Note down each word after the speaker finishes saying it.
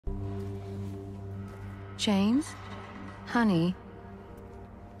James? Honey,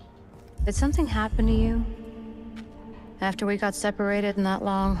 did something happen to you? After we got separated in that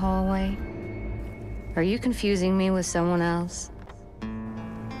long hallway? Are you confusing me with someone else?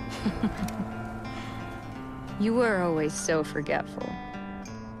 You were always so forgetful.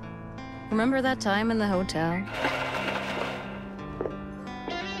 Remember that time in the hotel?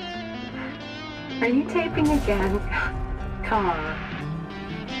 Are you taping again? Come on.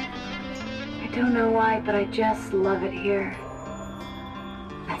 I don't know why, but I just love it here.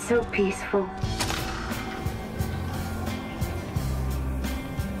 It's so peaceful.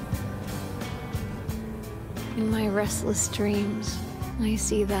 In my restless dreams, I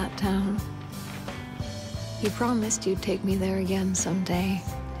see that town. You promised you'd take me there again someday,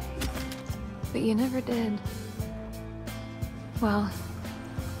 but you never did. Well,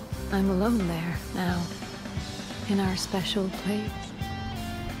 I'm alone there now, in our special place.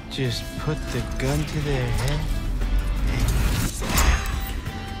 Just put the gun to their head.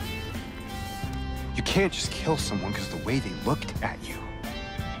 You can't just kill someone because of the way they looked at you.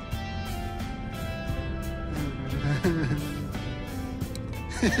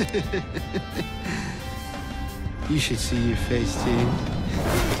 You should see your face, too.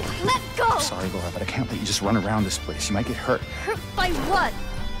 Let go! I'm sorry, Laura, but I can't let you just run around this place. You might get hurt. Hurt by what?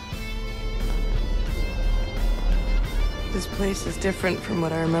 This place is different from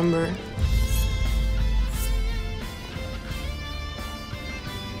what I remember.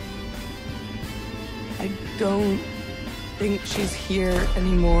 I don't think she's here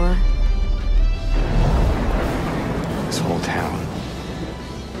anymore. This whole town.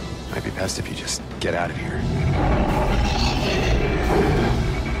 Might be best if you just get out of here.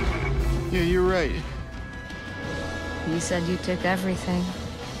 Yeah, you're right. You said you took everything,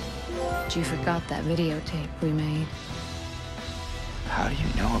 but you forgot that videotape we made. How do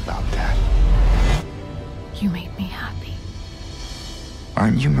you know about that? You made me happy.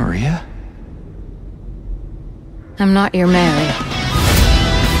 Aren't you Maria? I'm not your Mary.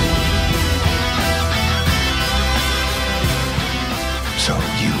 So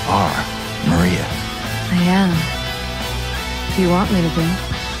you are Maria. I am. Do you want me to be?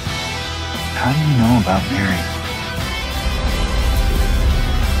 How do you know about Mary?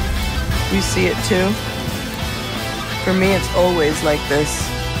 You see it too? For me, it's always like this.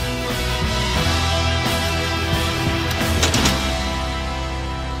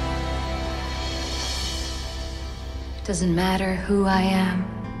 Doesn't matter who I am.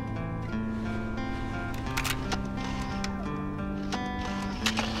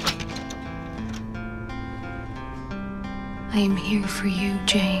 I am here for you,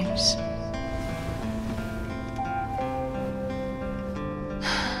 James.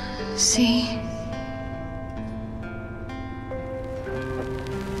 See?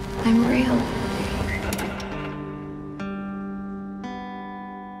 I'm real.